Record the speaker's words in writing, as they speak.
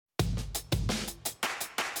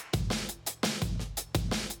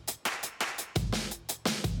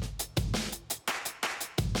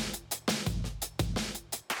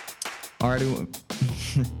Already,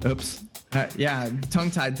 oops. Yeah,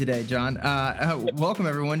 tongue-tied today, John. Welcome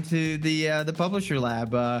everyone to the Publisher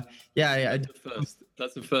Lab. Yeah,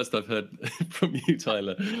 That's the first I've heard from you,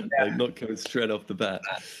 Tyler. Like not coming straight off the bat.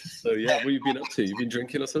 So yeah, what have you been up to? You've been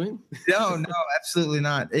drinking or something? no, absolutely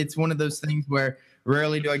not. It's one of those things where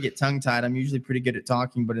rarely do I get tongue-tied. I'm usually pretty good at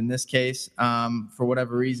talking, but in this case, for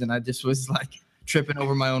whatever reason, I just was like tripping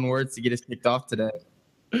over my own words to get us kicked off today.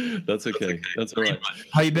 That's okay. That's all right.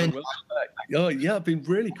 How you been? Oh yeah, I've been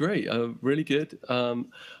really great. Really good.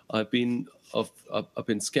 I've been up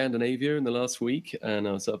in Scandinavia in the last week, and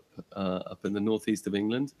I was up in the northeast of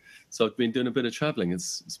England. So I've been doing a bit of traveling.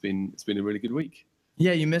 It's been a really good week.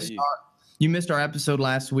 Yeah, you missed our episode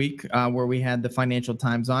last week where we had the Financial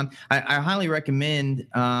Times on. I highly recommend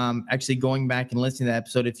actually going back and listening to that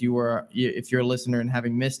episode if you're a listener and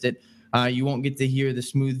having missed it. You won't get to hear the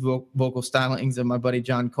smooth vocal stylings of my buddy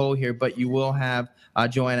John Cole here, but you will have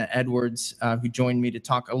Joanna Edwards, who joined me to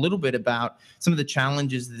talk a little bit about some of the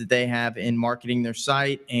challenges that they have in marketing their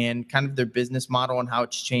site and kind of their business model and how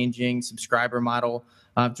it's changing, subscriber model.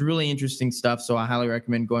 It's really interesting stuff, so I highly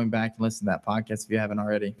recommend going back and listening to that podcast if you haven't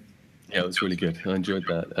already. Yeah, it was really good. I enjoyed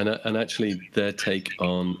that, and actually their take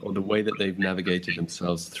on or the way that they've navigated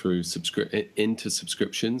themselves through into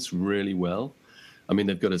subscriptions really well. I mean,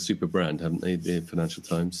 they've got a super brand, haven't they? The Financial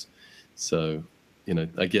Times. So,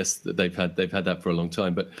 I guess that they've had that for a long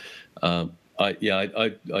time. But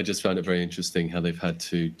I just found it very interesting how they've had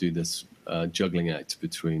to do this juggling act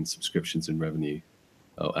between subscriptions and revenue,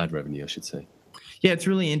 or ad revenue, I should say. Yeah, it's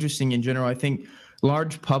really interesting in general. I think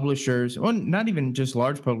large publishers, well, not even just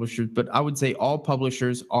large publishers, but I would say all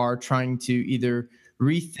publishers are trying to either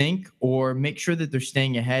rethink or make sure that they're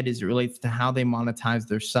staying ahead as it relates to how they monetize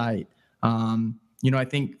their site. I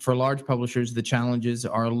think for large publishers, the challenges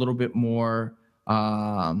are a little bit more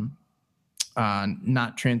not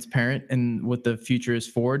transparent in what the future is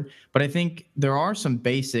forward. But I think there are some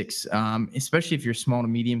basics, especially if you're a small to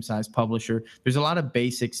medium-sized publisher. There's a lot of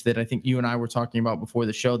basics that I think you and I were talking about before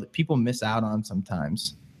the show that people miss out on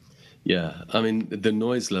sometimes. Yeah, I mean, the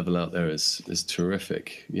noise level out there is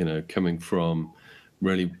terrific, coming from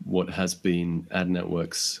really what has been ad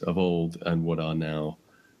networks of old and what are now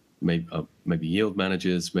maybe yield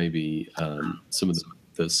managers, maybe some of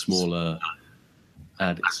the smaller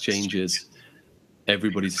ad exchanges.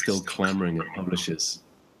 Everybody's still clamoring at publishers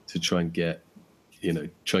to try and get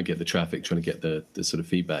the traffic, trying to get the sort of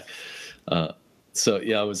feedback. So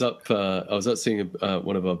yeah, I was up seeing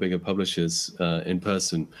one of our bigger publishers in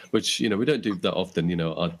person, which we don't do that often.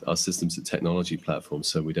 Our system's a technology platform,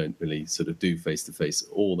 so we don't really sort of do face to face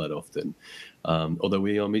all that often. Although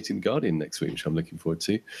we are meeting the Guardian next week, which I'm looking forward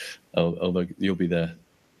to. Although you'll be there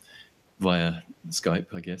via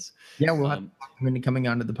Skype, I guess. Yeah, we'll have coming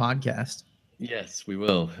onto the podcast. Yes, we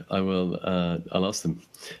will. I will. I'll ask them.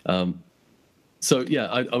 So yeah,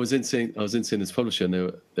 I was in seeing this publisher,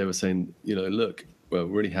 and they were saying, look, we're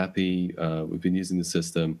really happy. We've been using the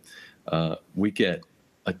system. We get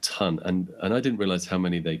a ton, and I didn't realize how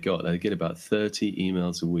many they got. They get about 30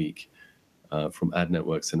 emails a week from ad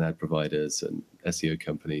networks and ad providers and SEO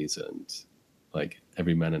companies and like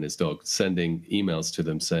every man and his dog sending emails to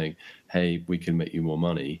them saying, "Hey, we can make you more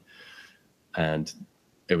money." And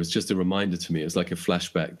it was just a reminder to me. It was like a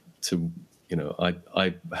flashback to,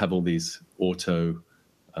 I have all these auto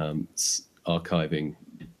archiving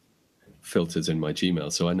filters in my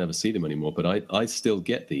Gmail, so I never see them anymore. But I still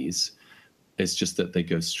get these. It's just that they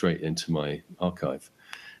go straight into my archive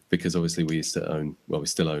because obviously we still own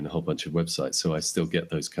a whole bunch of websites, so I still get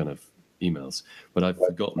those kind of emails. But I've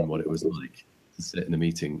forgotten what it was like to sit in a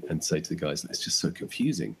meeting and say to the guys, "It's just so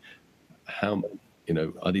confusing. How,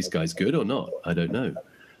 are these guys good or not? I don't know."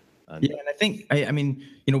 And I think,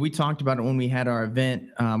 we talked about it when we had our event,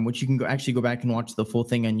 which you can actually go back and watch the full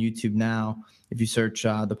thing on YouTube now if you search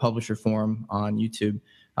the Publisher Forum on YouTube.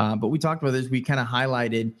 But we talked about this. We kind of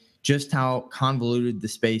highlighted just how convoluted the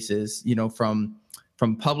space is,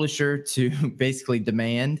 from publisher to basically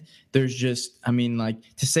demand. There's just,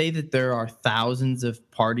 to say that there are thousands of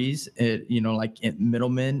parties,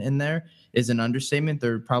 middlemen in there is an understatement.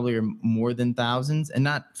 There probably are more than thousands, and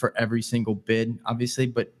not for every single bid, obviously,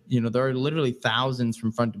 but there are literally thousands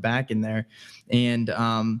from front to back in there. And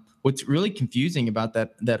what's really confusing about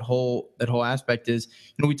that whole aspect is,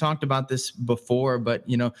 we talked about this before, but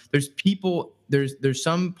there's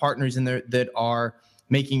some partners in there that are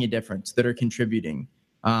making a difference, that are contributing.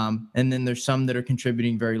 And then there's some that are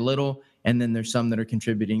contributing very little, and then there's some that are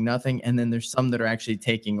contributing nothing, and then there's some that are actually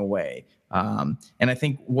taking away. And I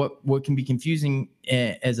think what can be confusing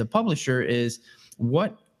as a publisher is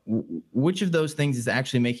what which of those things is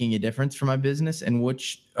actually making a difference for my business, and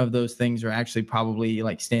which of those things are actually probably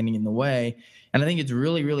like standing in the way. And I think it's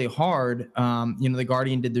really, really hard. The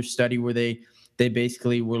Guardian did their study where they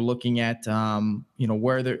basically were looking at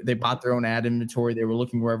where they bought their own ad inventory. They were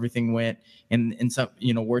looking where everything went, and in some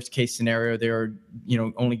worst case scenario, they were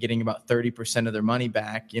only getting about 30% of their money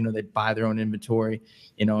back. They'd buy their own inventory,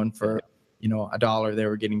 and for $1 they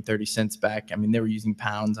were getting 30 cents back. I mean, they were using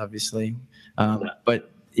pounds, obviously,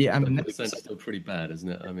 but yeah, I mean, that's still pretty bad, isn't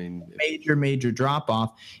it? I mean, major drop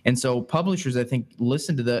off. And so publishers, I think,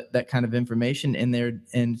 listen to that kind of information, and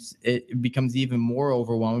it becomes even more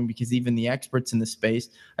overwhelming, because even the experts in the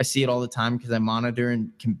space, I see it all the time because I monitor and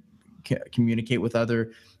communicate with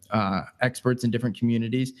other experts in different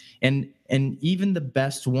communities, and even the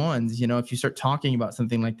best ones, if you start talking about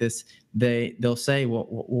something like this, they'll say, well,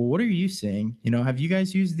 what are you seeing? Have you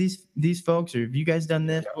guys used these folks, or have you guys done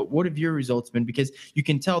this? What have your results been? Because you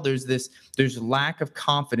can tell there's lack of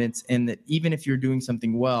confidence in that. Even if you're doing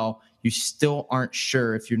something well, you still aren't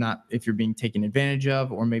sure if you're being taken advantage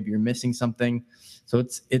of, or maybe you're missing something. So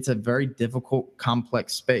it's a very difficult,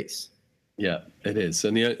 complex space. Yeah, it is.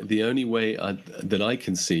 And the only way that I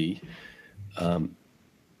can see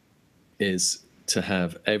is to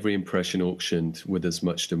have every impression auctioned with as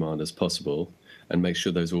much demand as possible, and make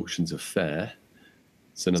sure those auctions are fair.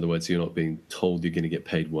 So in other words, you're not being told you're going to get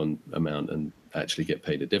paid one amount and actually get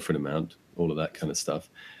paid a different amount, all of that kind of stuff.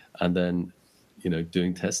 And then,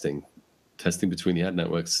 doing testing between the ad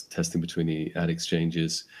networks, testing between the ad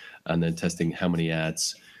exchanges, and then testing how many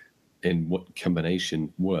ads in what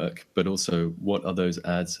combination work, but also what are those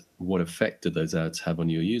ads, what effect do those ads have on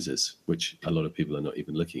your users, which a lot of people are not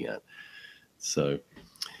even looking at. So,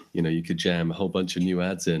 you could jam a whole bunch of new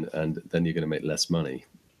ads in, and then you're going to make less money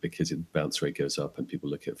because your bounce rate goes up and people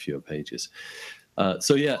look at fewer pages. But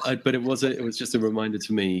it was just a reminder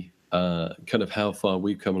to me, kind of how far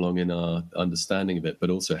we've come along in our understanding of it,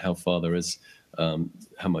 but also how far there is,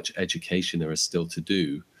 how much education there is still to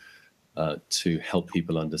do to help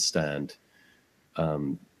people understand,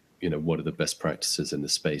 what are the best practices in the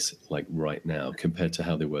space like right now compared to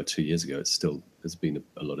how they were 2 years ago. There's been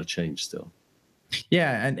a lot of change still.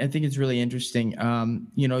 Yeah, I think it's really interesting.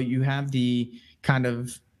 You have the kind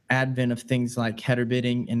of advent of things like header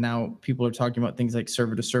bidding, and now people are talking about things like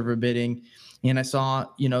server to server bidding. And I saw,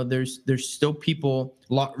 there's still people,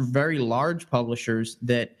 very large publishers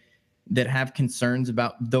that have concerns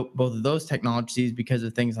about both of those technologies because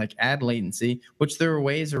of things like ad latency, which there are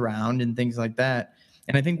ways around and things like that.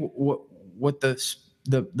 And I think what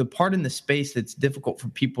the part in the space that's difficult for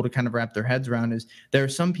people to kind of wrap their heads around is there are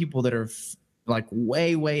some people that are like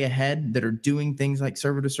way ahead, that are doing things like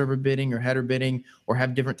server to server bidding or header bidding, or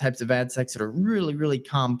have different types of ad sets that are really, really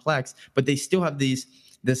complex, but they still have this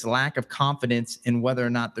lack of confidence in whether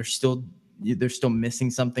or not they're still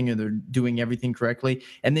missing something, or they're doing everything correctly.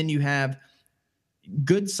 And then you have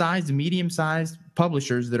good sized, medium sized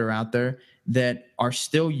publishers that are out there that are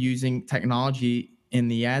still using technology in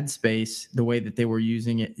the ad space the way that they were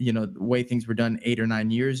using it, the way things were done 8 or 9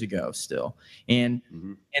 years ago still. And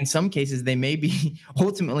in some cases, they may be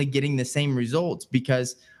ultimately getting the same results,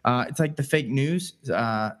 because it's like the fake news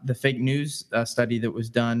study that was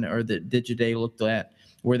done, or that Digiday looked at,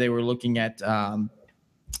 where they were looking at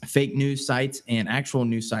fake news sites and actual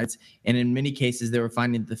news sites. And in many cases, they were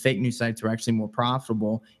finding that the fake news sites were actually more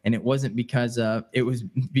profitable. And it wasn't because it was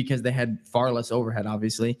because they had far less overhead,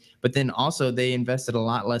 obviously, but then also they invested a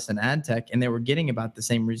lot less in ad tech, and they were getting about the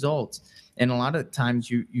same results. And a lot of times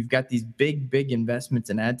you've got these big investments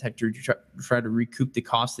in ad tech to try to recoup the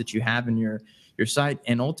cost that you have in your site.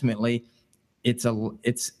 And ultimately it's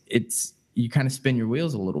you kind of spin your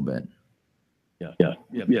wheels a little bit.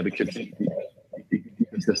 Yeah, because you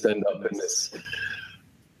just end up in this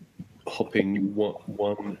hopping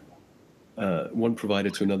one provider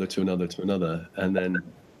to another, and then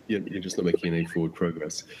you're just not making any forward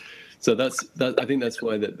progress. So I think that's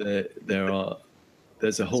why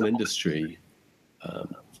there's a whole industry,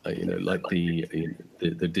 like the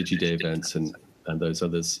Digiday events and those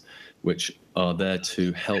others, which are there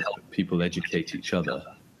to help people educate each other.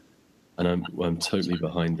 And I'm totally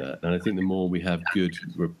behind that. And I think the more we have good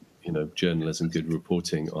journalism, good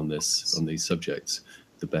reporting on these subjects,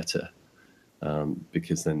 the better,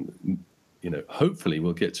 because then hopefully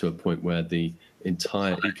we'll get to a point where the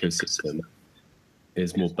entire ecosystem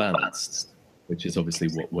is more balanced, which is obviously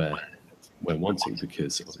what we're wanting,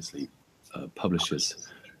 because obviously publishers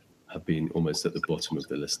have been almost at the bottom of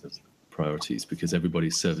the list of priorities, because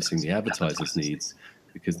everybody's servicing the advertisers' needs,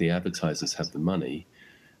 because the advertisers have the money.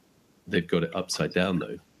 They've got it upside down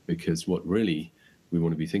though, because what really we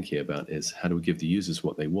want to be thinking about is how do we give the users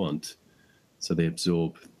what they want so they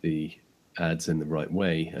absorb the ads in the right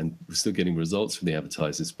way, and we're still getting results from the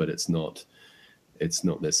advertisers, but it's not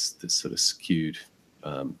this sort of skewed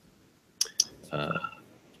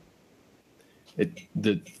it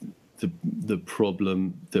the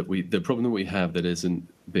problem that we have that isn't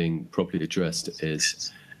being properly addressed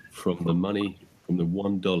is from the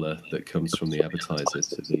 $1 that comes from the advertiser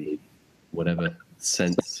to the whatever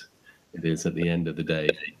cents it is at the end of the day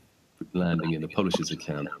landing in the publisher's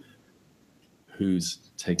account. Who's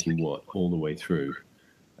taking what all the way through,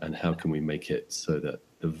 and how can we make it so that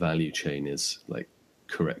the value chain is like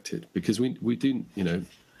corrected? Because we do,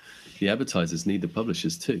 the advertisers need the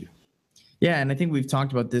publishers too. Yeah, and I think we've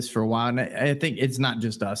talked about this for a while, and I think it's not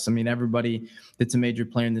just us. I mean, everybody that's a major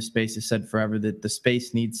player in this space has said forever that the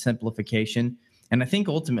space needs simplification, and I think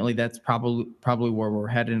ultimately that's probably where we're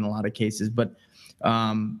headed in a lot of cases. But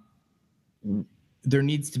um, there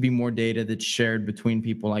needs to be more data that's shared between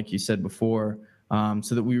people, like you said before,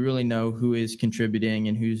 so that we really know who is contributing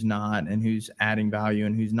and who's not, and who's adding value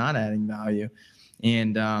and who's not adding value.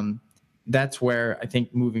 And that's where I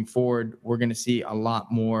think moving forward, we're going to see a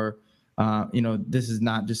lot more. This is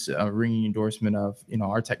not just a ringing endorsement of,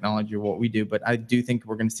 our technology or what we do, but I do think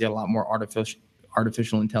we're going to see a lot more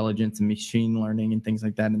artificial intelligence and machine learning and things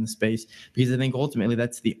like that in the space, because I think ultimately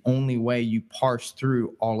that's the only way you parse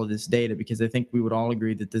through all of this data, because I think we would all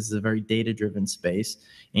agree that this is a very data-driven space,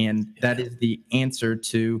 and that is the answer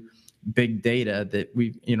to big data that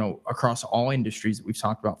we've, across all industries that we've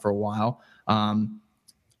talked about for a while.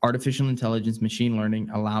 Artificial intelligence, machine learning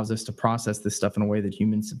allows us to process this stuff in a way that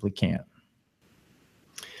humans simply can't.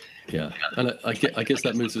 Yeah, and I guess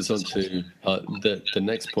that moves us on to the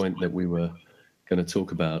next point that we were going to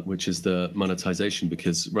talk about, which is the monetization,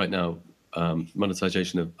 because right now,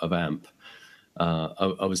 monetization of AMP.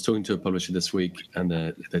 I was talking to a publisher this week, and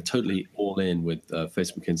they're totally all in with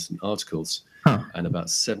Facebook Instant Articles, and about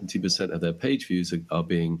 70% of their page views are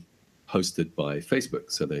being hosted by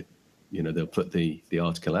Facebook. So they'll put the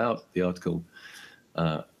article out, the article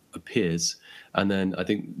appears, and then I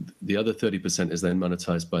think the other 30% is then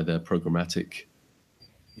monetized by their programmatic,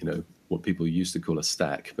 what people used to call a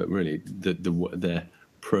stack, but really their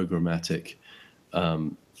programmatic,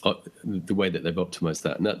 the way that they've optimized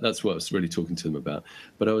that. And that's what I was really talking to them about.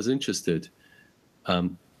 But I was interested,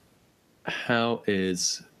 how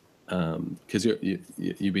is, because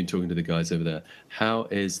you've been talking to the guys over there, how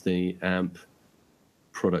is the AMP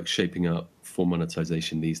product shaping up for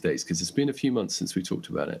monetization these days? Because it's been a few months since we talked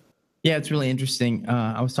about it. Yeah, it's really interesting.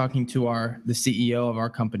 I was talking to the CEO of our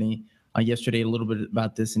company yesterday a little bit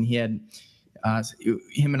about this, and him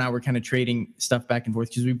and I were kind of trading stuff back and forth,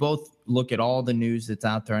 because we both look at all the news that's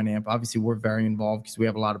out there on AMP. Obviously, we're very involved because we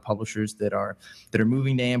have a lot of publishers that are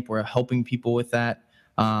moving to AMP. We're helping people with that.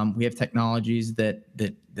 We have technologies that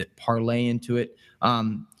parlay into it.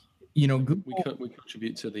 Google, we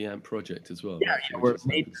contribute to the AMP project as well. Yeah, right? we're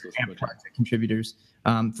major AMP project contributors.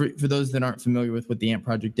 For those that aren't familiar with what the AMP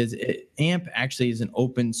project is, AMP actually is an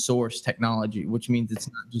open source technology, which means it's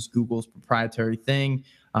not just Google's proprietary thing.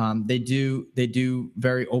 They do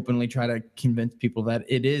very openly try to convince people that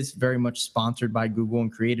it is very much sponsored by Google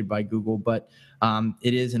and created by Google, but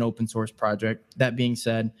it is an open source project. That being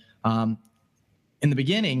said, in the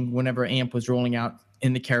beginning, whenever AMP was rolling out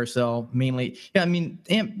in the carousel, mainly,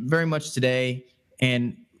 AMP very much today,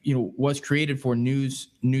 and was created for news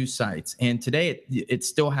sites, and today it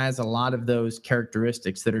still has a lot of those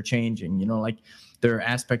characteristics that are changing. Like there are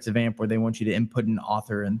aspects of AMP where they want you to input an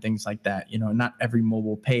author and things like that. Not every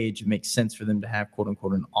mobile page makes sense for them to have quote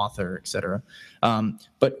unquote an author, et cetera.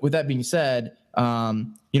 But with that being said,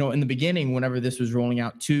 in the beginning, whenever this was rolling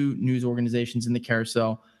out to news organizations in the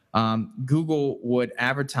carousel, Google would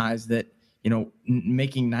advertise that,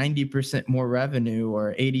 making 90% more revenue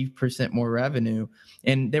or 80% more revenue.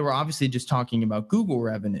 And they were obviously just talking about Google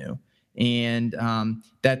revenue. And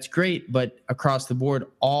that's great. But across the board,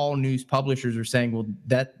 all news publishers are saying, well,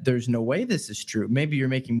 there's no way this is true. Maybe you're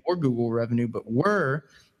making more Google revenue, but we're,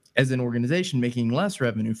 as an organization, making less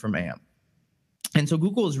revenue from AMP. And so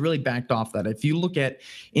Google has really backed off that. If you look at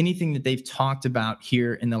anything that they've talked about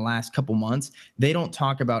here in the last couple months, they don't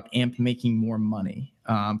talk about AMP making more money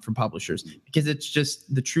for publishers, because it's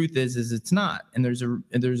just, the truth is it's not. And there's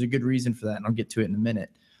a good reason for that, and I'll get to it in a minute.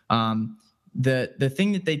 The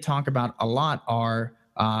thing that they talk about a lot are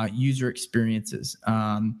user experiences.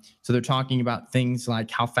 So they're talking about things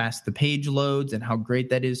like how fast the page loads and how great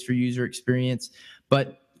that is for user experience.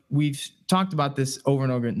 But we've talked about this over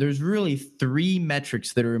and over. There's really three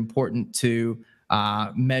metrics that are important to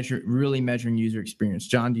really measuring user experience.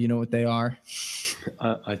 John, do you know what they are?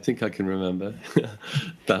 I think I can remember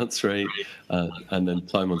bounce rate, and then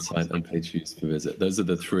time on site and page views per visit. Those are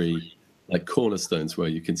the three like cornerstones where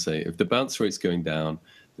you can say if the bounce rate's going down,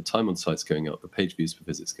 the time on site's going up, the page views per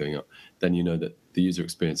visit's going up, then you know that the user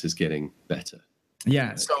experience is getting better. Yeah.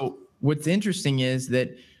 Right? So what's interesting is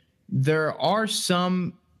that there are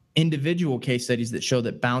some individual case studies that show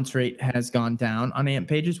that bounce rate has gone down on AMP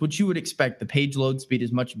pages, which you would expect. The page load speed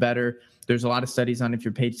is much better. There's a lot of studies on if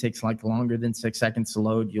your page takes like longer than 6 seconds to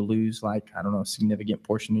load, you lose like, I don't know, a significant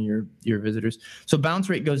portion of your visitors. So bounce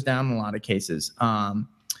rate goes down in a lot of cases.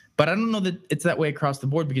 But I don't know that it's that way across the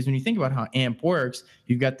board, because when you think about how AMP works,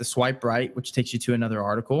 you've got the swipe right, which takes you to another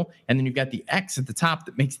article. And then you've got the X at the top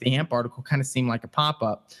that makes the AMP article kind of seem like a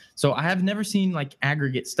pop-up. So I have never seen like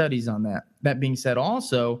aggregate studies on that. That being said,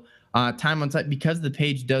 also time on site, because the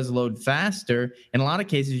page does load faster, in a lot of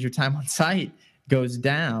cases, your time on site goes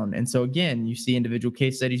down. And so again, you see individual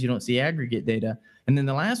case studies, you don't see aggregate data. And then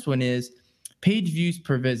the last one is page views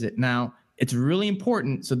per visit. Now, it's really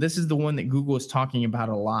important. So this is the one that Google is talking about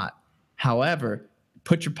a lot. However,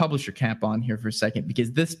 put your publisher cap on here for a second,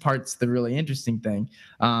 because this part's the really interesting thing.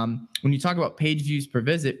 When you talk about page views per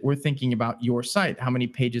visit, we're thinking about your site. How many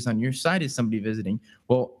pages on your site is somebody visiting?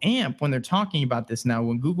 Well, AMP, when they're talking about this now,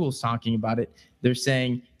 when Google's talking about it, they're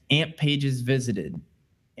saying AMP pages visited.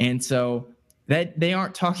 And so that they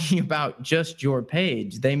aren't talking about just your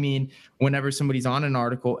page. They mean whenever somebody's on an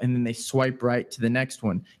article and then they swipe right to the next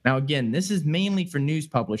one. Now, again, this is mainly for news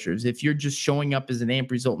publishers. If you're just showing up as an AMP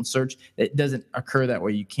result in search, it doesn't occur that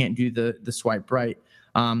way. You can't do the swipe right.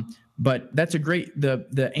 But that's a great,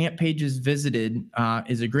 the AMP pages visited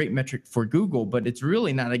is a great metric for Google, but it's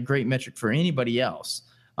really not a great metric for anybody else.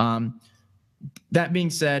 That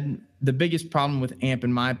being said, the biggest problem with AMP,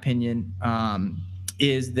 in my opinion,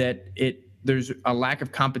 is that there's a lack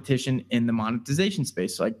of competition in the monetization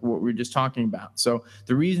space, like what we were just talking about. So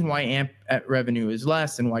the reason why AMP revenue is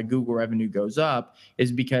less and why Google revenue goes up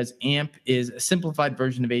is because AMP is a simplified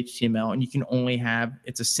version of HTML, and you can only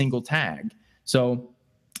it's a single tag. So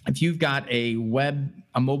if you've got a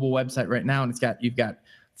mobile website right now, and you've got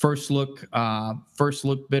first look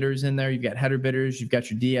bidders in there, you've got header bidders, you've got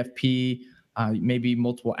your DFP, maybe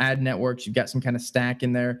multiple ad networks, you've got some kind of stack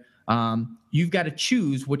in there. You've got to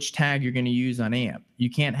choose which tag you're going to use on AMP. You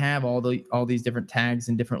can't have all these different tags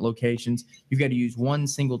in different locations. You've got to use one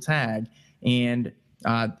single tag. And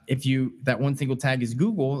if that one single tag is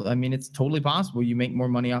Google, I mean, it's totally possible you make more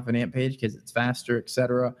money off an AMP page because it's faster, et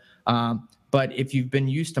cetera. But if you've been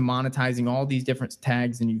used to monetizing all these different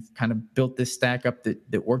tags and you've kind of built this stack up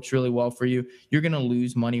that works really well for you, you're going to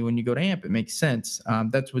lose money when you go to AMP. It makes sense.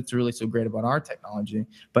 That's what's really so great about our technology.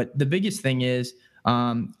 But the biggest thing is,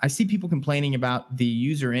 I see people complaining about the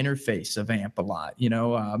user interface of AMP a lot,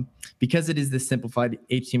 because it is this simplified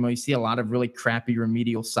HTML. You see a lot of really crappy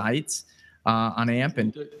remedial sites on AMP,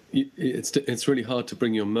 and it's really hard to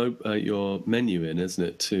bring your menu in, isn't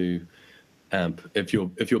it, to AMP if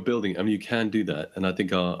you're building. I mean, you can do that, and I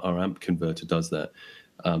think our AMP converter does that.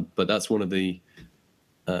 But that's one of the,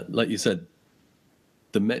 like you said,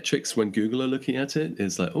 the metrics when Google are looking at it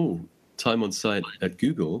is like, oh, time on site at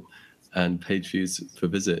Google and page views per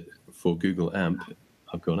visit for Google AMP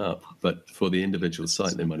have gone up, but for the individual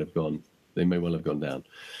site, they may well have gone down.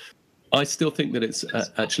 I still think that it's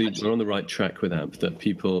actually we're on the right track with AMP. That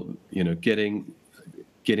people,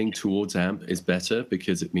 getting towards AMP is better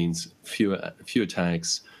because it means fewer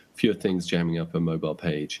tags, fewer things jamming up a mobile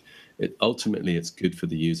page. Ultimately, it's good for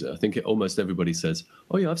the user. I think almost everybody says,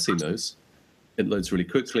 "Oh yeah, I've seen those. It loads really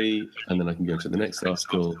quickly, and then I can go to the next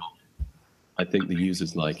article." I think the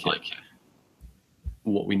users like it.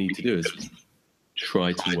 What we need to do is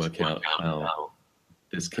try to work out how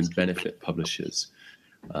this can benefit publishers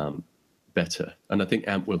better. And I think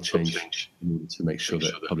AMP will change to make sure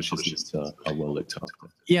that publishers are well looked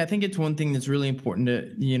after. Yeah, I think it's one thing that's really important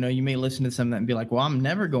to, you may listen to some of that and be like, well, I'm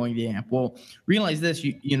never going to AMP. Well, realize this,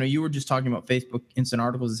 you were just talking about Facebook Instant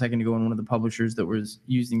Articles a second ago, and one of the publishers that was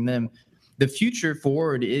using them. The future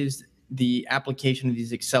forward is the application of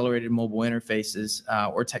these accelerated mobile interfaces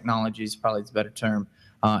or technologies, probably is a better term.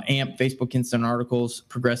 AMP, Facebook Instant Articles,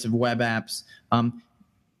 progressive web apps.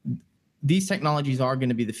 These technologies are going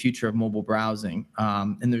to be the future of mobile browsing,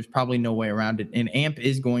 and there's probably no way around it. And AMP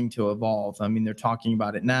is going to evolve. I mean, they're talking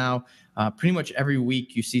about it now. Pretty much every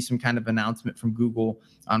week you see some kind of announcement from Google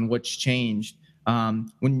on what's changed.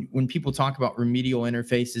 When people talk about remedial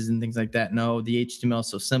interfaces and things like that, no, the HTML is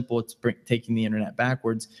so simple, it's taking the internet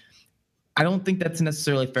backwards. I don't think that's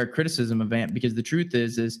necessarily fair criticism of AMP, because the truth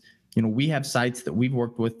is we have sites that we've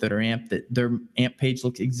worked with that are AMP, that their AMP page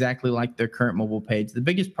looks exactly like their current mobile page. The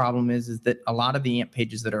biggest problem is that a lot of the AMP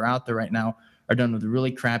pages that are out there right now are done with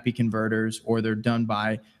really crappy converters, or they're done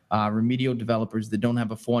by remedial developers that don't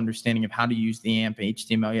have a full understanding of how to use the AMP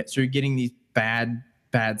HTML yet. So you're getting these bad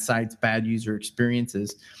sites, bad user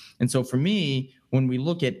experiences. And so for me, when we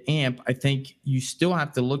look at AMP, I think you still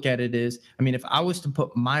have to look at it as, if I was to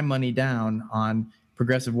put my money down on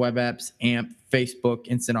progressive web apps, AMP, Facebook,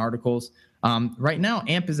 instant articles, right now,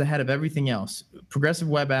 AMP is ahead of everything else. Progressive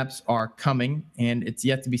web apps are coming, and it's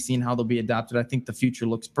yet to be seen how they'll be adopted. I think the future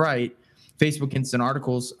looks bright. Facebook instant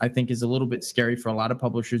articles, I think, is a little bit scary for a lot of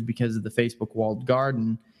publishers because of the Facebook walled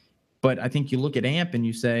garden. But I think you look at AMP and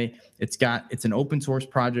you say it's an open source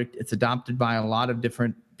project. It's adopted by a lot of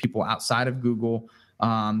different people outside of Google.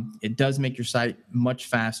 It does make your site much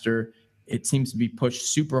faster. It seems to be pushed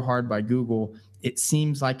super hard by Google. It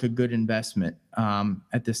seems like a good investment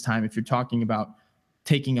at this time. If you're talking about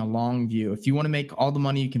taking a long view, if you want to make all the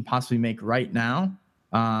money you can possibly make right now,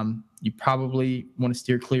 you probably want to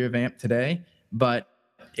steer clear of AMP today. But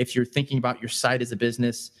if you're thinking about your site as a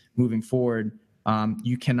business moving forward,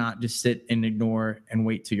 you cannot just sit and ignore and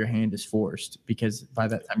wait till your hand is forced, because by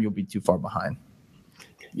that time you'll be too far behind.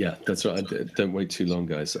 Yeah, that's right. Don't wait too long,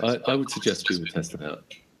 guys. I would suggest people test it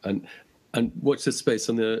out and watch this space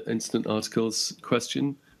on the instant articles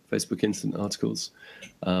question. Facebook instant articles.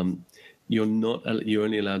 You're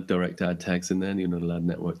only allowed direct ad tags in there, and you're not allowed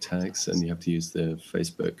network tags, and you have to use the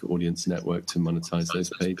Facebook audience network to monetize those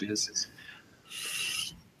pages.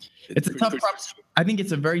 It's a tough. I think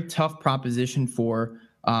it's a very tough proposition for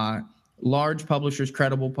large publishers,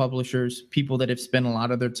 credible publishers, people that have spent a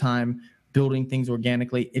lot of their time building things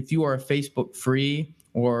organically. If you are a Facebook free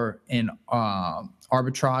or an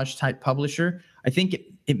arbitrage type publisher, I think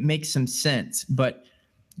it makes some sense. But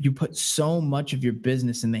you put so much of your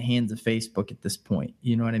business in the hands of Facebook at this point.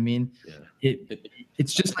 You know what I mean? Yeah.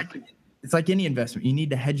 It's just like any investment. You need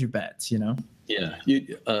to hedge your bets. Yeah,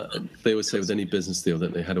 they always say with any business deal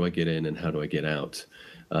that how do I get in and how do I get out?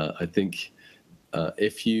 I think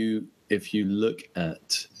if you look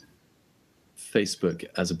at Facebook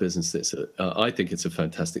as a business, I think it's a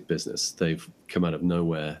fantastic business. They've come out of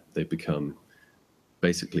nowhere. They've become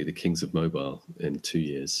basically the kings of mobile in 2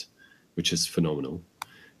 years, which is phenomenal.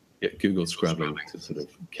 Yet Google's scrabbling to sort of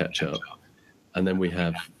catch up, and then we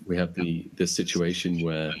have the situation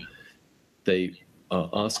where they are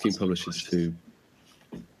asking publishers to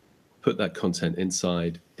put that content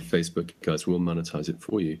inside Facebook. Guys, we'll monetize it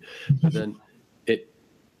for you, but then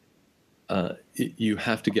you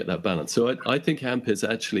have to get that balance. So I think AMP is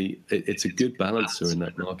actually it's a good balancer in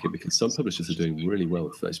that market, because some publishers are doing really well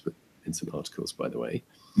with Facebook instant articles, by the way.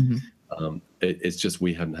 Mm-hmm. It's just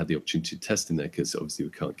we haven't had the opportunity to test in there because obviously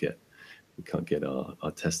we can't get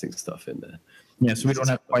our testing stuff in there. Yeah, so we don't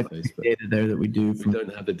have quite the data there that we do. We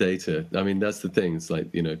don't have the data. I mean, that's the thing. It's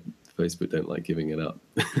like, Facebook don't like giving it up.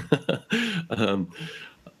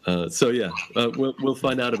 So yeah, we'll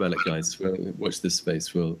find out about it, guys. We'll watch this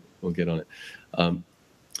space. We'll get on it.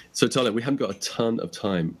 So Tyler, we haven't got a ton of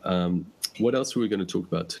time. What else were we going to talk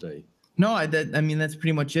about today? No, that's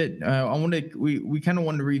pretty much it. We kind of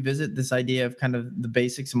wanted to revisit this idea of kind of the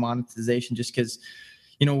basics of monetization, just because,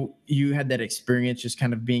 you had that experience just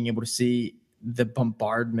kind of being able to see the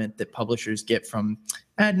bombardment that publishers get from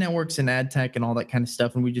ad networks and ad tech and all that kind of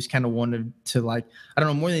stuff. And we just kind of wanted to, more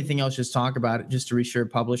than anything else, just talk about it, just to reassure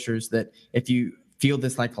publishers that if you feel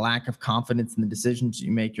this lack of confidence in the decisions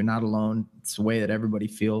you make, you're not alone. It's the way that everybody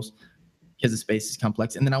feels, because the space is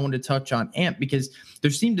complex. And then I wanted to touch on AMP, because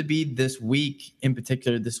there seemed to be this week in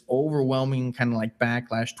particular, this overwhelming kind of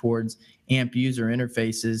backlash towards AMP user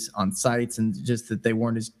interfaces on sites, and just that they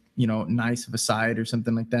weren't as nice of a site or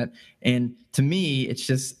something like that. And to me,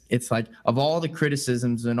 it's like, of all the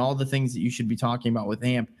criticisms and all the things that you should be talking about with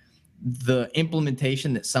AMP, the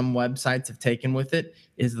implementation that some websites have taken with it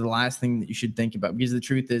is the last thing that you should think about. Because the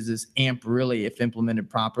truth is AMP really, if implemented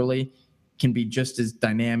properly, can be just as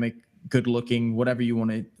dynamic, good looking,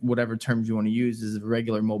 whatever terms you want to use, as a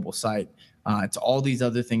regular mobile site. It's all these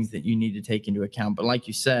other things that you need to take into account. But like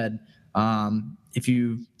you said, if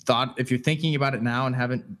you're thinking about it now and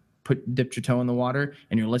haven't dipped your toe in the water,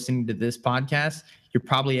 and you're listening to this podcast, you're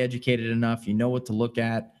probably educated enough. You know what to look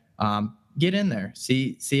at. Get in there,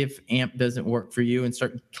 see if AMP doesn't work for you, and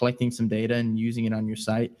start collecting some data and using it on your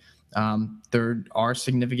site. There are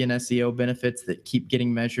significant SEO benefits that keep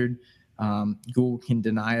getting measured. Google can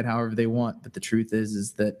deny it however they want, but the truth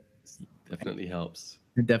is that definitely helps.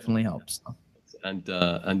 It definitely helps. And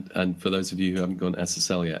for those of you who haven't gone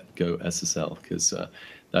SSL yet, go SSL, because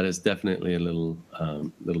that is definitely a little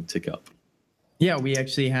tick up. Yeah, we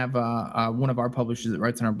actually have one of our publishers that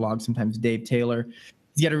writes on our blog sometimes, Dave Taylor.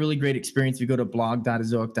 He's got a really great experience. If you go to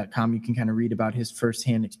blog.azoic.com, you can kind of read about his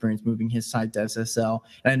firsthand experience moving his site to SSL.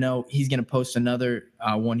 And I know he's going to post another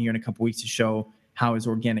one here in a couple weeks to show how his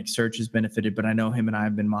organic search has benefited. But I know him and I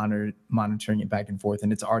have been monitoring it back and forth,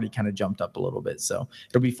 and it's already kind of jumped up a little bit. So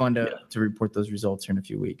it'll be fun to report those results here in a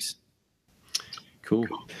few weeks. Cool.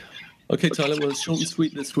 Okay, Tyler. Well, it's short and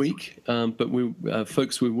sweet this week, but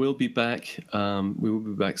folks, we will be back. We will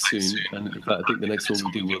be back soon. And in fact, I think the next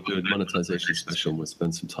one we'll do a monetization special. We'll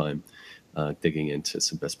spend some time digging into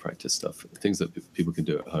some best practice stuff, things that people can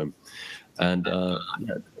do at home. And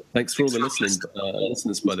thanks for all the listeners,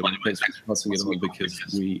 by the way. Thanks for passing it on,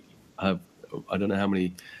 because we have, I don't know how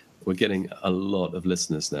many, we're getting a lot of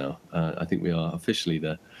listeners now. I think we are officially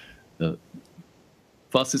the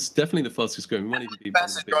fastest, definitely the fastest growing. We might even be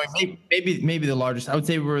fastest growing, maybe the largest. I would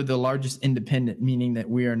say we're the largest independent, meaning that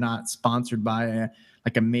we are not sponsored by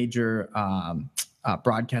a major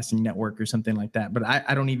broadcasting network or something like that. But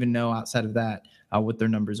I don't even know outside of that what their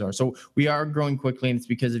numbers are. So we are growing quickly, and it's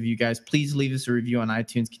because of you guys. Please leave us a review on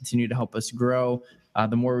iTunes. Continue to help us grow.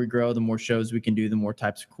 The more we grow, the more shows we can do, the more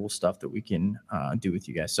types of cool stuff that we can do with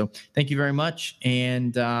you guys. So thank you very much.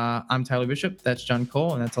 And I'm Tyler Bishop. That's John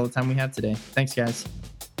Cole. And that's all the time we have today. Thanks, guys.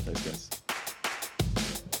 Thanks, guys.